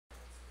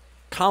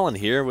Colin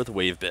here with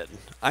Wavebid.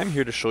 I'm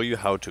here to show you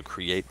how to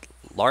create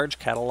large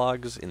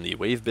catalogs in the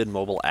Wavebid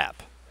mobile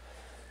app.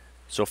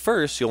 So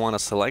first, you'll want to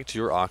select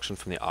your auction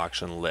from the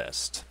auction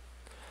list.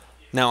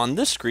 Now on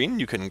this screen,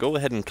 you can go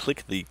ahead and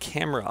click the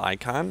camera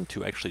icon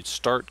to actually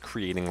start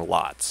creating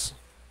lots.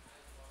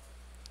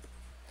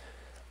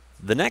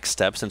 The next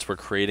step, since we're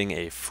creating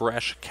a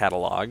fresh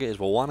catalog, is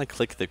we'll want to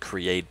click the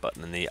Create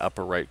button in the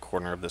upper right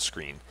corner of the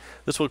screen.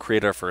 This will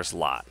create our first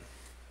lot.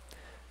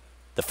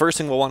 The first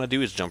thing we'll want to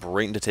do is jump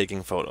right into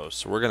taking photos.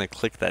 So we're going to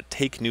click that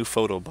Take New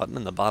Photo button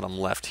in the bottom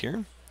left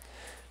here.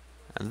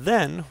 And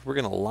then we're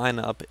going to line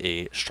up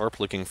a sharp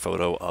looking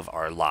photo of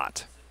our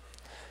lot.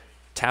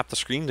 Tap the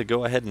screen to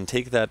go ahead and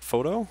take that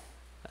photo,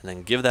 and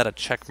then give that a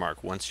check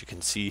mark once you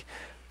can see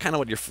kind of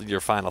what your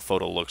final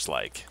photo looks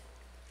like.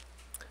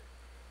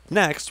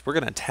 Next, we're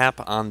going to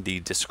tap on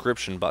the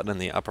description button in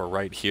the upper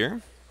right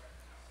here.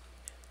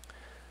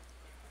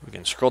 We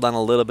can scroll down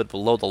a little bit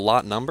below the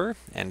lot number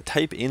and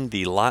type in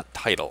the lot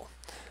title.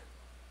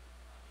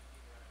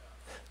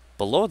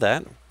 Below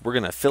that, we're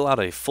going to fill out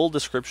a full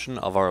description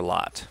of our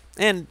lot.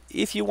 And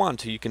if you want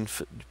to, you can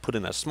put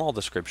in a small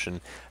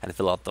description and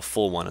fill out the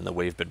full one in the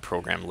Wavebid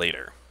program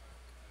later.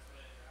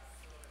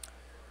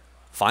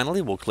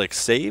 Finally, we'll click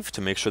Save to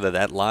make sure that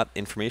that lot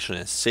information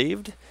is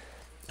saved,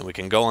 and we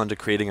can go on to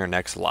creating our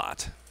next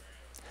lot.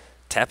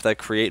 Tap that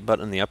Create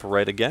button in the upper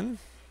right again,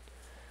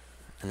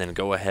 and then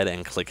go ahead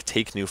and click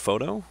Take New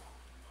Photo.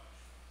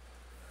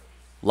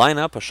 Line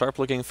up a sharp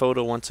looking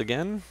photo once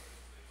again,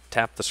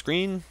 tap the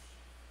screen,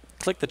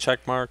 click the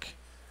check mark.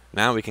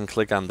 Now we can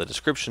click on the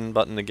description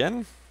button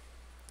again,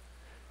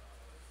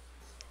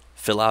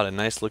 fill out a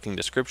nice looking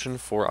description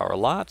for our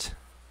lot,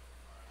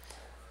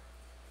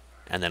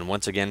 and then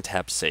once again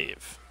tap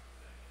Save.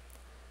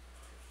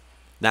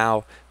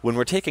 Now, when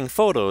we're taking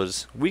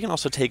photos, we can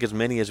also take as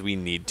many as we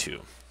need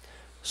to.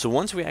 So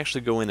once we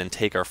actually go in and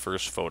take our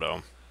first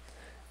photo,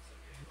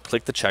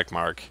 click the check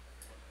mark,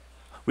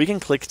 we can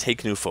click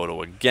Take New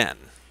Photo again.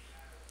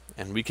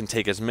 And we can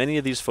take as many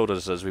of these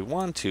photos as we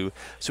want to,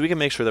 so we can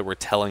make sure that we're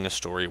telling a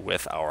story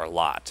with our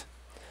lot.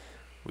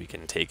 We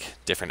can take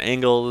different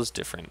angles,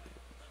 different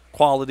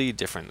quality,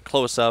 different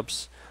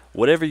close-ups,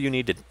 whatever you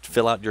need to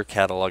fill out your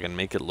catalog and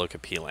make it look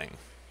appealing.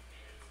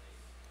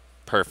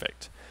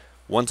 Perfect.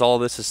 Once all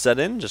this is set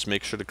in, just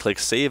make sure to click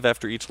Save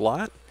after each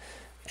lot,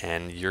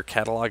 and your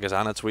catalog is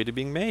on its way to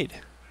being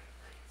made.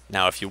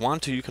 Now, if you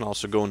want to, you can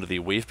also go into the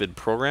Wavebid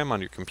program on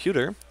your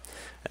computer,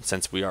 and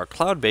since we are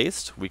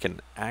cloud-based, we can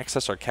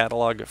access our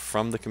catalog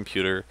from the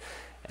computer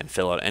and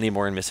fill out any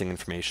more missing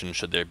information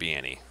should there be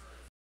any.